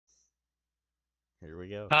Here we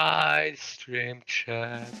go. Hi, stream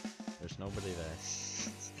chat. There's nobody there.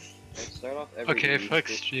 Let's start off every Okay, fuck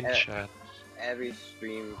stream chat. Every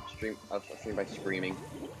stream by screaming.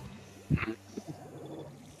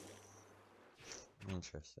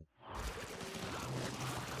 Interesting.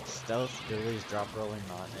 Stealth, Billy's drop rolling,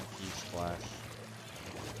 not empty splash.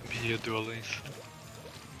 Via duelies.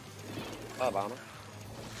 Obama.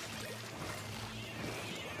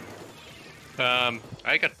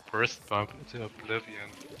 I got burst bump into oblivion.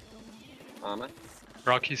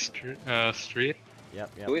 Rocky Street.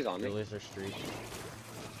 Yep. Billy's on me. Billy's are street.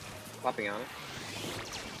 Popping on it.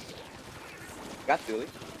 Got Dooley.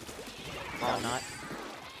 Not.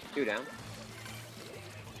 2 down.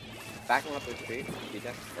 Backing up the street.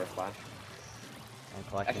 D-tech or flash. I'm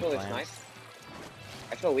collecting Extra looks plants.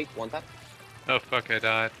 nice. Extra weak, 1 tap. Oh fuck, I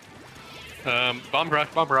died. Bomb rush.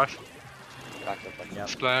 Back up. Yep.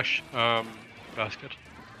 Splash. Basket.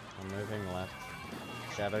 I'm moving left.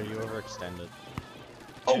 Shadow, you overextended.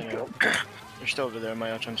 Oh, You're still over there,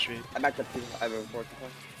 my on street. I backed up 2. I have a 4 2.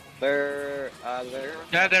 They're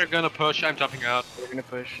Yeah, they're gonna push. I'm jumping out. We're gonna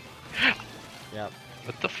push. Yep.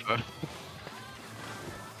 What the fuck?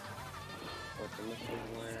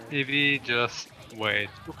 Evie, just wait.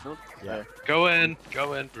 Yeah. Go in,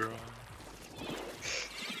 bro.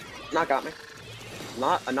 Not got me.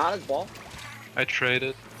 Not his ball. I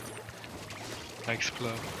traded. I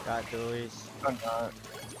explode. Got Billy's. I'm not. Might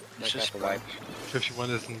It's just have to wipe. 51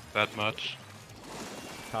 isn't that much.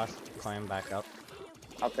 Toss clam back up.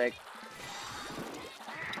 I'll take.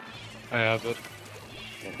 I have it.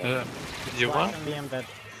 Okay. You Splash want? on the embed.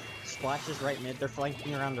 Splash is right mid. They're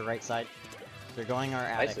flanking around the right side. They're going our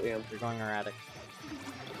I attic. see him. They're going our attic.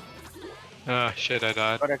 Ah, shit, I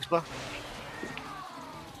died. Got Explo.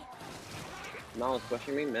 No one's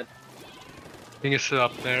pushing me mid. Thing is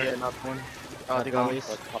up Yeah, there. not one. Got Oh, they got me. Billy's.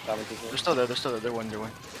 Let's pop that one too. They're still there, they're one.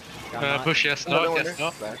 Got not. Push, yes, Another no, one yes, there.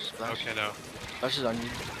 no. Splash. Okay, no. Flash is on you.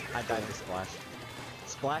 I died to Splash.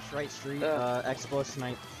 Splash right street, Yeah. Expo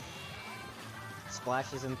snipe.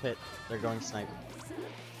 Splash is in pit. They're going snipe.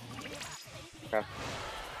 Okay.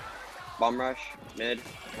 Bomb rush, mid.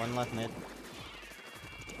 One left mid.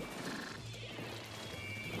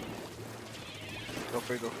 Go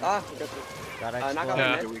for it, go for it. Ah, we got Got not Expo. got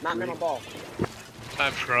Yeah. mid. Not mid on ball.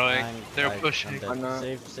 I'm trying. They're I'm pushing. dead. I'm not.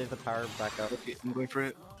 Save the power back up. Okay, I'm going for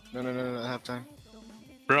it. No, I have time.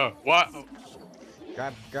 Bro, what?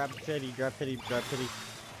 Grab pity.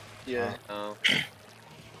 Yeah, Oh.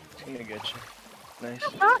 it's gonna get you. Nice.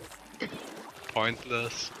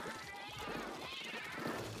 Pointless.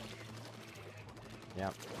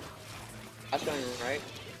 Yep. That's going right.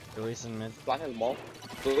 Billy's in mid. Black has the ball.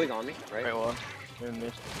 Blue's on me, right? Right wall. You're in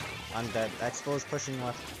mid. I'm dead. Expo's pushing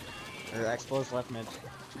left. Or Expo's left mid.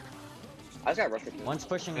 I just got rush with One's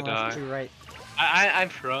pushing Good left, eye. 2 right. I'm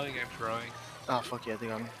throwing. Oh fuck yeah, they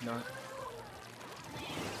got me. No.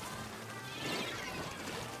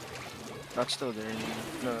 Not still there.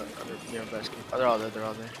 No, they're basket. Oh, they're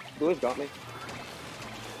all there. Blue's got me.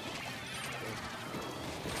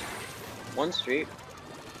 One street.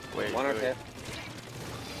 Wait, One wait, or hit.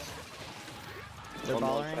 They're One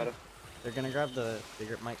more ballering. shadow. They're gonna grab the. They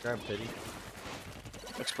might grab pity.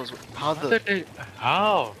 Explosive. How How the? did they?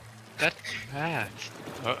 How? That's fast.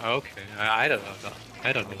 Oh, okay. I don't know.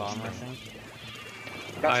 I don't know. Bomb rushing.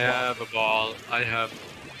 Got I Splash. have a ball. I have.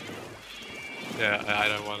 Yeah, I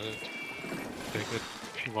don't want to take it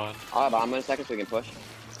if you want. Ah, but I'm in a second so we can push.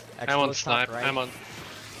 I'm on Expo's snipe. top right. I'm on.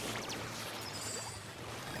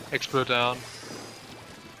 Explode down.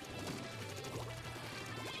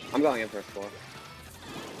 I'm going in for a score.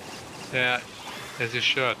 Yeah, as you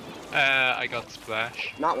should. I got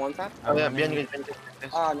splash. Not one tap. Oh yeah, I'm behind you. running-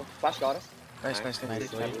 No. Flash got us. Nice. Nice.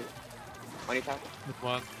 Money tap. Good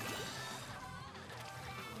one.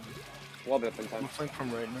 Wall bit up in I'm time. flank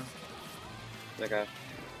from right now. Okay.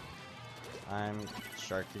 I'm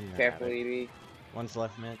sharking. their Careful, attic. Evie. One's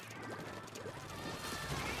left mid.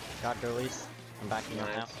 Got Billy's. I'm backing up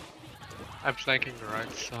now. Nice. I'm flanking the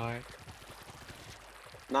right side.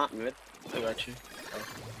 Not mid. I got you.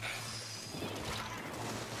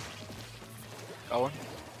 Got one.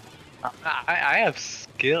 I have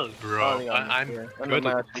skill, bro. Oh, they got me. I'm Yeah. Oh, no, good my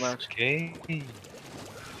at match, my this match. game.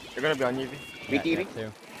 They're gonna be on you, V. Beat Evie.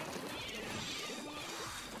 Too.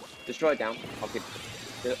 Destroy it down. I'll keep.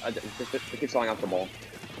 Just keep selling out the ball.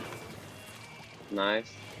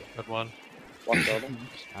 Nice. Good one. Watch building.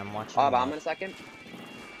 I'm watching. Ah, but left. I'm in a second.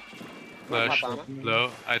 Flash. Pop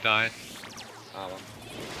Low. I died. Oh, well.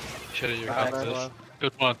 Shadow, you Got got this. Expo.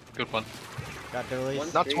 Good one. Good one. Got Billy's.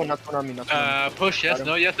 One- Not one on me, not one on me. Push. Yes. Got him.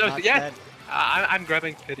 No. Yes. No. Not Yes. dead. I'm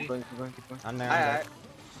grabbing pity. Keep going. I'm there. Alright.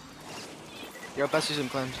 Your best season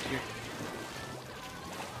plans here.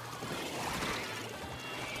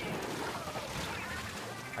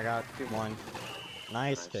 I got one.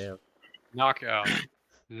 Nice Nice. kill. Knockout.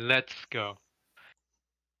 Let's go.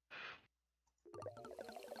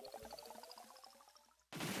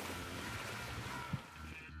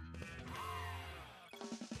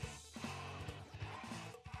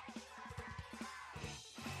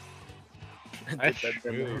 That's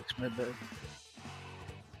true. It's my bad.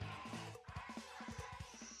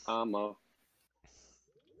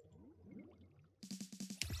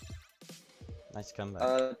 Nice comeback.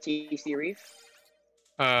 TC Reef.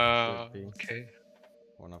 Should be. Okay.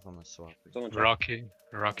 One of them is swapping. Someone check.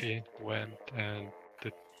 Rocky went and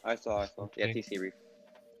the I saw. Yeah, Okay. TC Reef.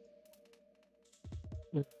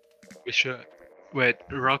 we should wait.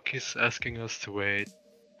 Rocky's asking us to wait.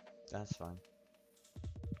 That's fine.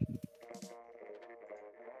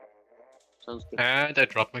 Sounds good. And I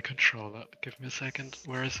dropped my controller. Give me a second.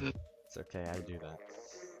 Where is it? It's okay, I do that.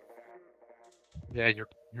 Yeah,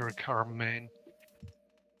 you're a car main.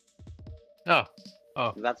 Oh.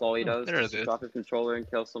 That's all he does. There it Just is. drop his controller and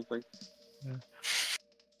kill something. Yeah.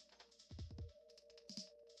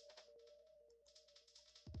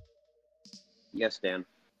 Yes, Dan.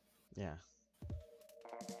 Yeah.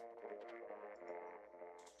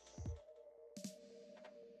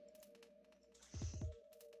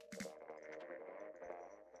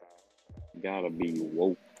 Gotta be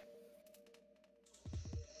woke.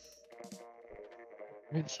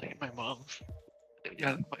 I'm saying my mom's.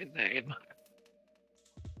 Yeah, my name.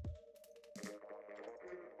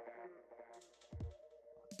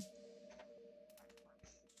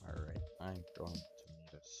 Alright, I'm going to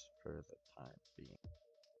meet us for the time being.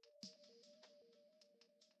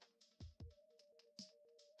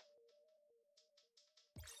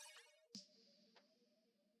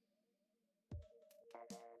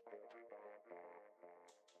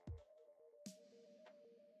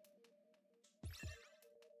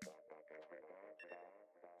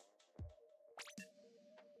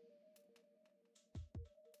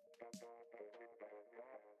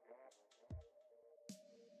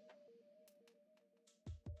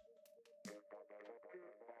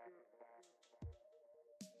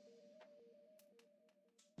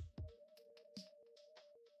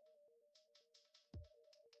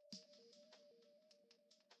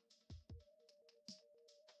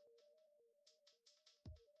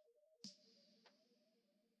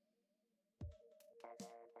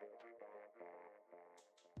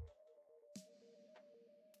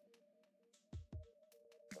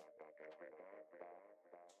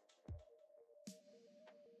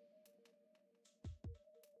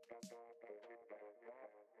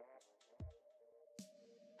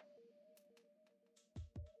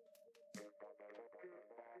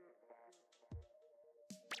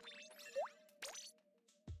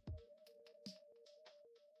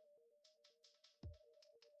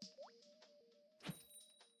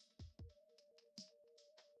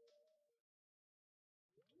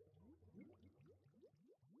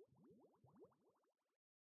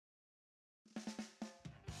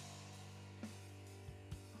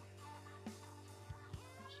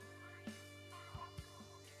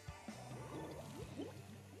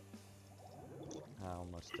 I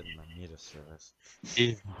almost didn't need a service.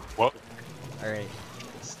 What? Alright.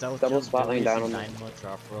 Stealth Double kills spot lane Billy's down and on the- Dynamo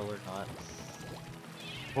drop roll or not.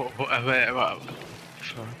 Wait.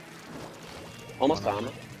 Sorry. Almost down.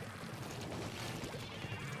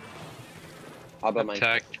 How about I'm my?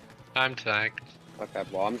 tagged. I'm tagged. Okay,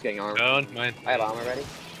 well I'm just getting armor. Don't mind. I have armor ready.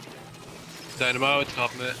 Dynamo,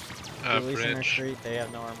 top mid. Billy's in their Bridge. street, they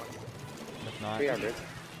have no armor. If not, 300.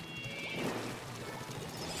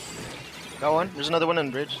 Got one. There's another one in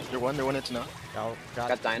bridge. They're one it's now. got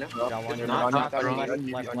Got Dyna. got one. They're Not not left, wrong. left,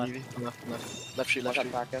 On left. left street, Watch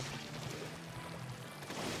left out, street.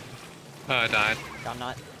 Taka. Died. Got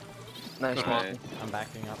not. Nice, Okay. man. I'm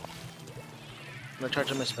backing up. I'm gonna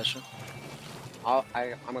charge on my special. I'm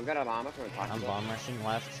gonna get armor from the top. I'm bomb rushing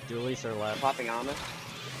left. Dualies are left. Popping armor.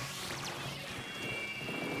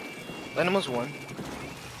 Dynamo's one.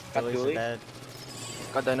 Got Dualies are Dually. dead.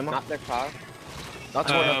 Got Dynamo. Not their car. Not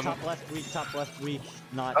Um, one. Top left weak, top left weak.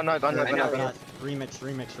 Not. Oh, no, gone, I know, not. Remix.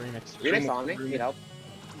 Remix on me. Need help.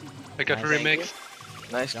 I got Nice.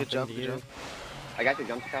 remix. Nice, good Jumping job, to good you. job. I got your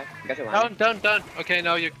jump cut. I got your line. Done. Okay,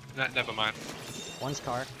 no, you. Never mind. One's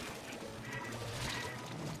car.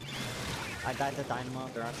 I died to Dynamo.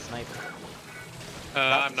 They're on snipe.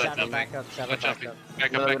 I'm not Shadow jumping. back up. Shadow Not back jumping. up.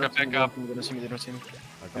 Back No, up. they don't see me, Back up. They don't see me, they don't see me.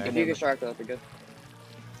 Okay. If you can shark that'd be good.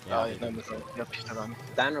 Yeah. Oh, they yeah, no, did. yeah, piece of armor.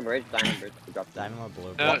 Dyna bridge. We dropped. Dynamo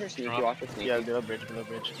blue. No. Watch your sneaky. drop. Watch your sneaky. Yeah, below bridge.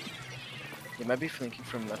 They might be flanking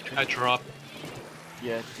from left. I Right? drop.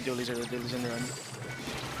 Yeah, Dilly's on the run.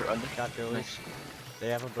 For under. Got Julius. Nice. They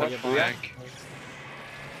have a Push booyah booyah. behind. Flank.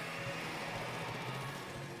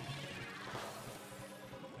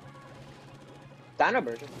 Dino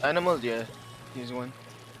Burger. Animals, yeah. He's one.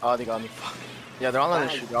 Oh, they got me. Fuck. Yeah, they're all on the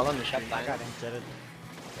street. They're all on the street. I got him. Get it.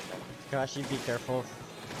 Kashi, be careful.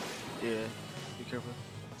 Yeah. Be careful.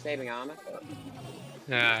 Saving armor.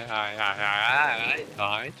 Yeah, I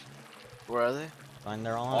died. Where are they? Fine,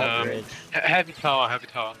 they're all on the bridge. Heavy tower, heavy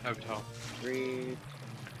tower, heavy tower. 3.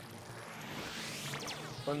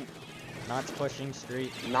 One. Knots pushing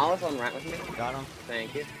street. Nala's on right with me. Got him.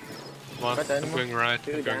 Thank you. One, Got the animal. going right,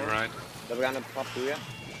 Two going down. right. So we're gonna pop booyah.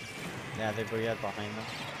 Yeah, they booyah behind them.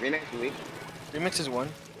 Remix weak. Remix is one.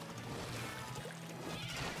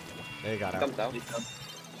 They got out. Jumped out.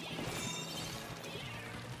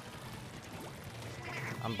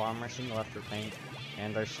 I'm bomb rushing left for paint.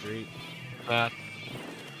 And our street. That.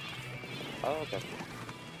 Oh, okay.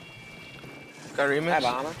 Got I remix. have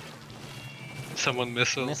armor. Someone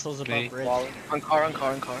missile. Missiles me. above bridge. Wall. On car.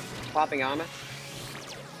 Popping armor.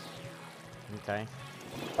 Okay.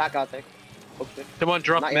 Back out there. Okay. Come on,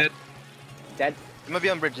 drop Not mid. yet. Dead. He might be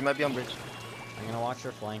on bridge. I'm gonna watch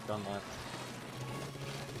your flank on left.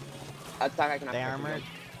 Attack I can They have armored.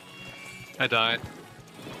 I died.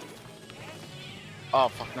 Oh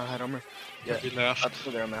fuck! Not had armor. Yeah. Heavy left. Up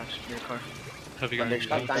to their match. Near car. Heavy On going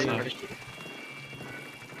their right. Stop street. dying. So-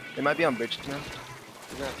 They might be on bridge now.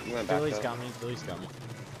 We went back Dilly's though. got me. Dilly's got me.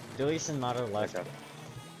 Dilly's and Mato left. Okay.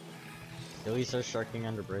 Dilly's are sharking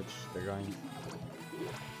under bridge. They're going.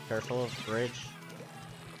 Careful of bridge.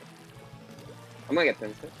 I'm gonna get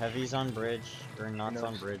pinned. Heavy's on bridge. Or Knots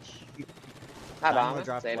on knows? bridge. Have Dino armor.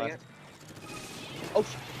 dropped Saving left. it. Oh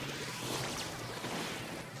shit.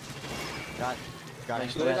 Got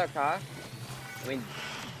Nice. him. Who is Dead. our car? I mean,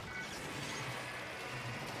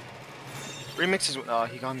 Remix is. Oh,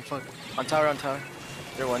 he got me. Fuck. On tower.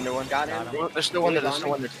 They're one. got Got him. him. There's still one there. Dilly's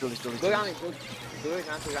on me. There's still. Go on me. Go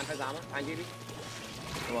on his armor. Behind you.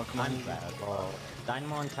 Come on. I'm bad. Oh.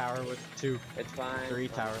 Dynamo on tower with 2, It's fine. 3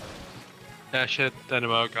 tower. Yeah, shit,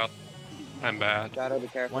 Dynamo got. I'm bad. Shadow, be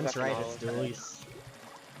careful. One's Touching right, all it's of them. Dilly's.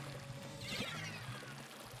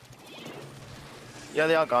 Yeah,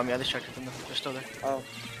 they all got me. I distracted them. They're still there. Oh,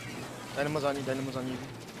 Dynamo's on you. They're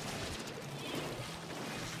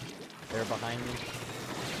behind me.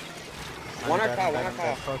 One I'm our dead, car, I'm one dead, our I'm car.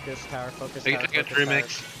 dead. Focus, tower, focus, I tower, got focus, tower.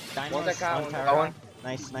 remix. Dynamo One's a is car, on one's a tower. car. One.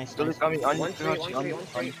 Nice. Dilly's got me on you. One tree, one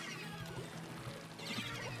tree.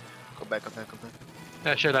 Go back.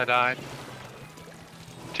 Yeah, shit, I died.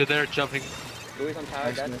 To there, jumping. Louis on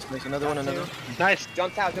tower, dead. Nice. Another one. Nice,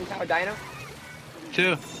 Jump tower, Dino. 2.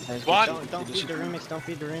 Nice. One. Don't feed the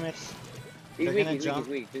remix, He's They're weak, gonna he's jump.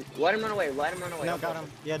 weak. Just let him run away, No, got him.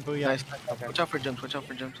 Yeah, booyah. Nice. Okay. Watch out for jumps.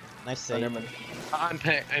 Nice Oh, save. never mind. I'm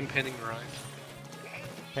pinning right.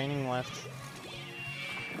 Painting left.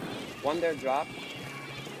 One there drop.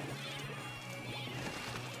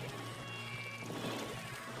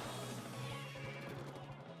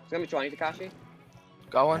 It's gonna be 20, Takashi.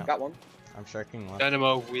 Got one. Yeah. Got one. I'm sharking left.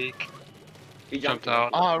 Dynamo weak. He Jumped jumped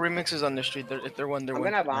out. Oh, remix is on the street. They're one. I'm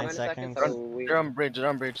gonna have armor 9 in a second, seconds. so we... They're on bridge.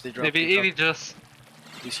 They dropped. Maybe just.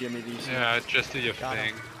 You see him, maybe. Yeah, just do your Got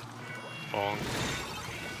him. thing. Bonk.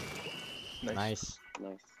 Nice.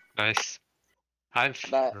 Nice. Nice. I'm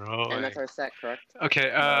That- throwing. And that's our set, correct?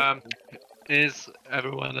 Okay, is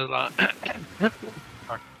everyone alive?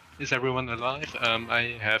 Is everyone alive?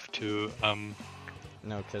 I have to,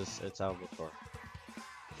 No, cause it's Albacore.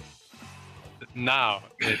 now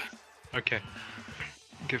okay.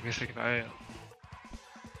 Give me a second,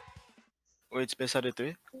 Wait, it's best out of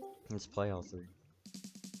 3? Let's play all 3.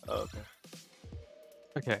 Oh, okay.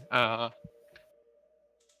 okay,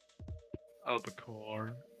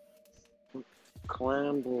 Albacore.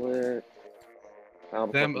 Clambler.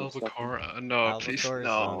 Damn Albacore, no, please, Albacore no.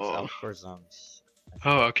 Zones. Albacore Zones.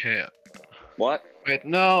 Oh, okay. What? Wait,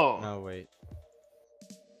 no! No, wait.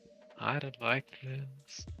 I don't like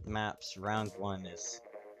this. Maps, round 1 is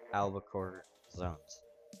Albacore Zones.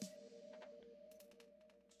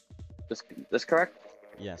 This correct?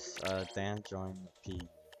 Yes, Dan joined the P.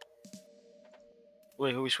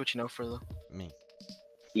 Wait, who are we switching out for though? Me.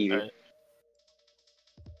 Eevee. Alright.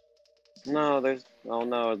 No, there's... Oh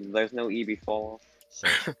no, there's no Eevee fall off. So,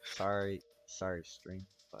 sorry stream,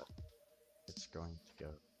 but it's going to go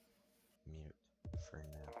mute for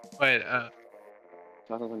now. Wait,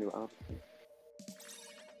 Nothing's gonna do out.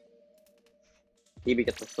 Eevee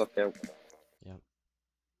gets the fuck out.